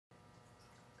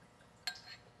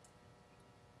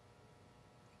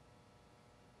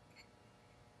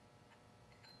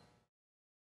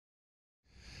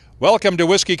Welcome to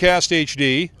WhiskyCast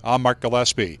HD. I'm Mark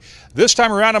Gillespie. This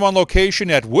time around, I'm on location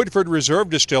at Woodford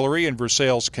Reserve Distillery in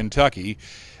Versailles, Kentucky.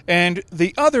 And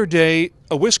the other day,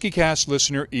 a WhiskyCast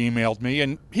listener emailed me,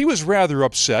 and he was rather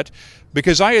upset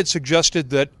because I had suggested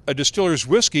that a distiller's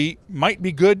whiskey might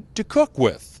be good to cook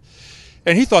with.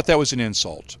 And he thought that was an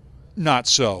insult. Not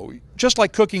so. Just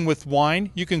like cooking with wine,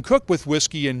 you can cook with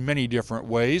whiskey in many different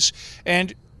ways,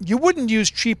 and you wouldn't use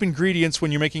cheap ingredients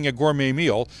when you're making a gourmet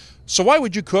meal, so why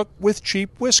would you cook with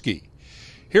cheap whiskey?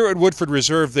 Here at Woodford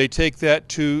Reserve, they take that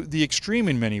to the extreme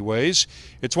in many ways.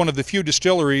 It's one of the few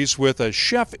distilleries with a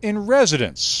chef in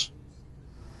residence.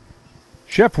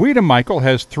 Chef Ouita Michel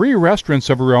has 3 restaurants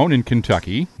of her own in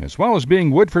Kentucky, as well as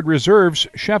being Woodford Reserve's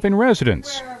chef in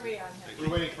residence. Where are we on here?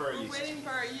 We're waiting for our yeast. We're waiting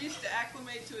for our yeast to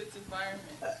acclimate to its environment.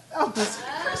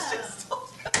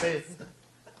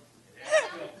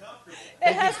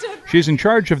 It has to. She's in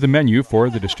charge of the menu for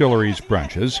the distillery's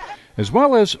brunches, as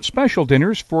well as special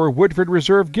dinners for Woodford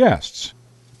Reserve guests.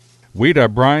 Ouita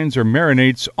brines or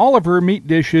marinates all of her meat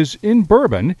dishes in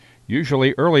bourbon,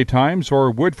 usually Early Times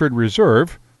or Woodford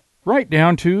Reserve, right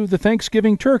down to the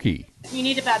Thanksgiving turkey. You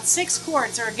need about 6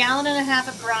 quarts or 1.5 gallons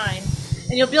of brine,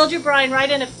 and you'll build your brine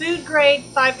right in a food-grade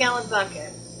 5-gallon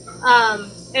bucket.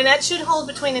 And that should hold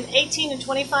between an 18 and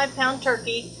 25-pound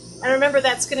turkey. And remember,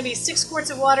 that's going to be 6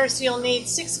 quarts of water, so you'll need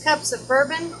 6 cups of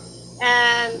bourbon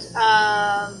and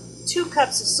 2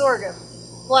 cups of sorghum,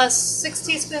 plus 6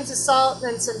 teaspoons of salt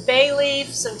and some bay leaf,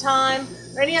 some thyme,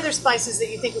 or any other spices that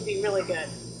you think would be really good.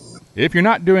 If you're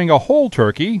not doing a whole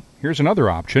turkey, here's another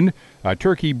option: a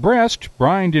turkey breast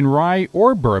brined in rye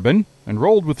or bourbon and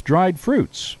rolled with dried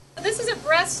fruits. This is a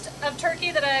breast of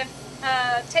turkey that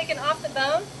I've taken off the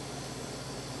bone,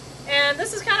 and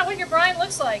this is kind of what your brine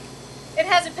looks like. It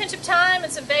has a pinch of thyme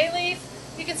and some bay leaf.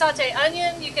 You can saute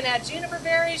onion, you can add juniper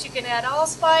berries, you can add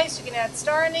allspice, you can add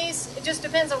star anise. It just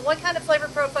depends on what kind of flavor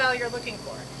profile you're looking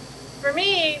for. For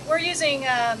me, we're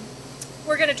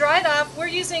going to dry it off. We're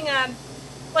using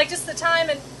like just the thyme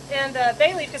and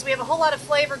bay leaf because we have a whole lot of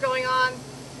flavor going on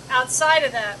outside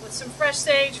of that with some fresh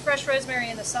sage, fresh rosemary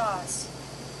in the sauce.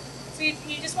 So you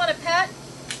just want to pat.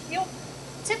 You'll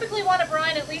typically want to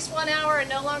brine at least 1 hour and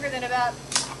no longer than about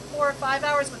 4 or 5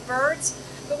 hours with birds,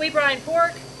 but we brine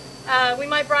pork. We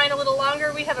might brine a little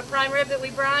longer. We have a prime rib that we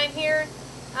brine here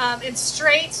in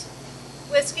straight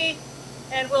whiskey,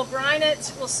 and we'll brine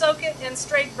it, we'll soak it in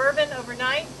straight bourbon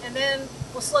overnight, and then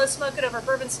we'll slow smoke it over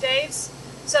bourbon staves.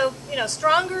 So, you know,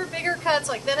 stronger, bigger cuts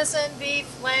like venison,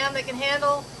 beef, lamb, they can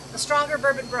handle a stronger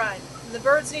bourbon brine. The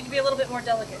birds need to be a little bit more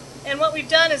delicate. And what we've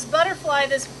done is butterfly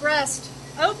this breast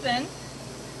open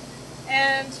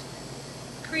and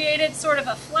created sort of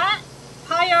a flat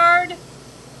paillard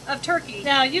of turkey.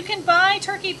 Now you can buy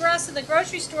turkey breasts in the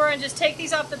grocery store and just take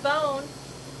these off the bone,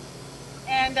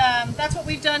 and that's what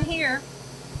we've done here.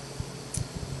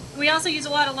 We also use a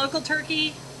lot of local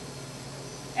turkey,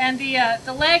 and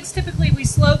the legs typically we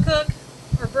slow cook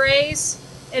or braise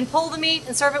and pull the meat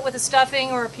and serve it with a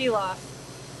stuffing or a pilaf.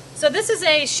 So this is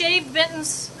a shaved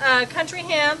Benton's country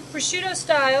ham, prosciutto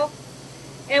style,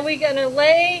 and we're going to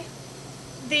lay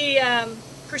the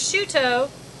prosciutto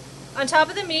on top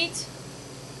of the meat.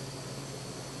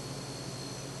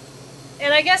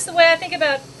 And I guess the way I think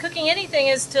about cooking anything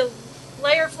is to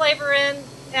layer flavor in,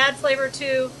 add flavor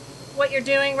to what you're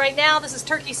doing. Right now, this is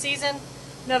turkey season.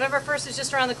 November 1st is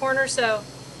just around the corner, so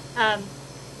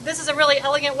this is a really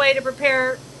elegant way to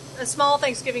prepare a small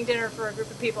Thanksgiving dinner for a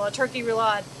group of people, a turkey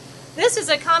roulade. This is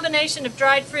a combination of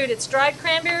dried fruit. It's dried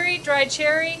cranberry, dried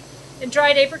cherry, and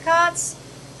dried apricots.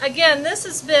 Again, this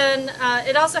has been,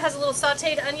 it also has a little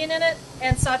sauteed onion in it,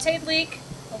 and sauteed leek,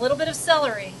 a little bit of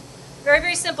celery. Very,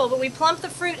 very simple, but we plump the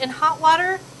fruit in hot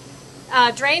water,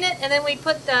 drain it, and then we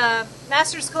put the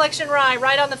Master's Collection rye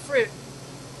right on the fruit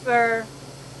for,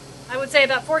 I would say,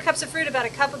 about 4 cups of fruit, about a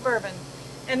cup of bourbon.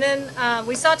 And then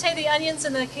we saute the onions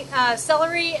and the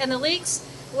celery and the leeks.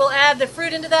 We'll add the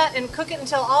fruit into that and cook it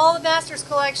until all the Master's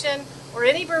Collection, or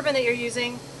any bourbon that you're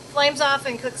using, flames off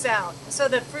and cooks out. So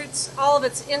the fruit's, all of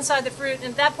it's inside the fruit,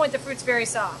 and at that point the fruit's very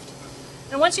soft.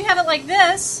 And once you have it like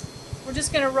this, we're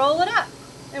just going to roll it up.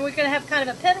 And we're going to have kind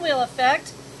of a pinwheel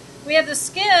effect. We have the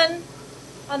skin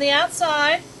on the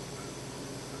outside.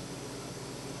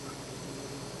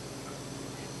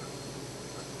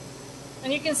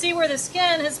 And you can see where the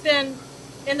skin has been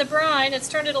in the brine. It's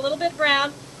turned it a little bit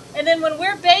brown. And then when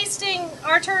we're basting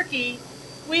our turkey,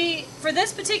 for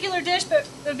this particular dish, but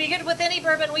it would be good with any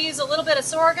bourbon, we use a little bit of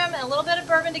sorghum and a little bit of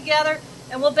bourbon together,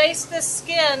 and we'll baste this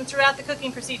skin throughout the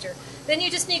cooking procedure. Then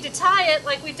you just need to tie it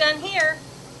like we've done here,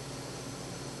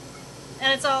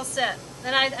 and it's all set.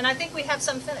 And I think we have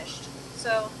some finished,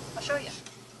 so I'll show you.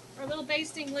 our little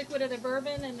basting liquid of the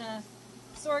bourbon and the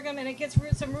sorghum, and it gets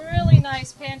some really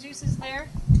nice pan juices there.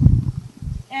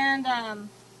 And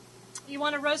you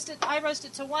want to roast it. I roast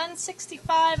it to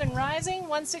 165 and rising,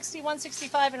 160,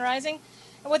 165 and rising.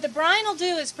 And what the brine will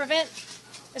do is prevent,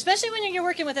 especially when you're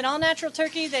working with an all-natural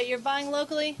turkey that you're buying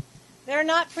locally, they're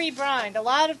not pre-brined. A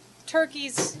lot of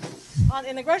turkeys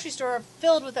in the grocery store are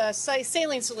filled with a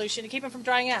saline solution to keep them from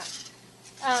drying out.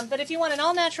 But if you want an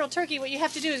all-natural turkey, what you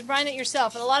have to do is brine it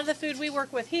yourself. And a lot of the food we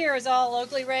work with here is all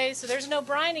locally raised, so there's no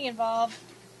brining involved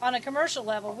on a commercial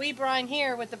level. We brine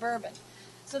here with the bourbon.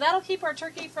 So that'll keep our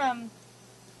turkey from,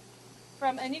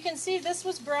 and you can see this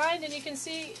was brined, and you can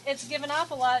see it's given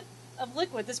off a lot of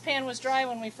liquid. This pan was dry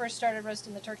when we first started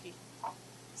roasting the turkey.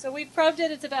 So we've probed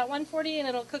it. It's about 140, and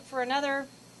it'll cook for another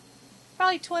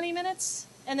probably 20 minutes,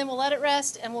 and then we'll let it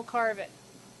rest, and we'll carve it.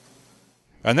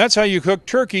 And that's how you cook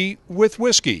turkey with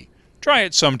whiskey. Try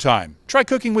it sometime. Try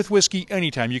cooking with whiskey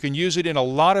anytime. You can use it in a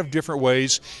lot of different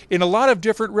ways, in a lot of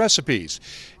different recipes.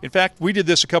 In fact, we did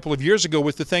this a couple of years ago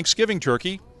with the Thanksgiving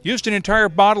turkey. Used an entire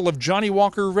bottle of Johnny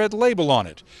Walker Red Label on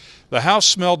it. The house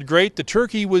smelled great. The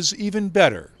turkey was even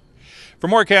better. For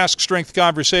more cask strength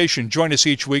conversation, join us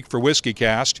each week for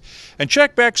WhiskyCast, and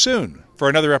check back soon for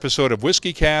another episode of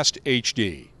WhiskyCast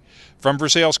HD. From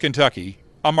Versailles, Kentucky,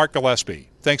 I'm Mark Gillespie.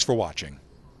 Thanks for watching.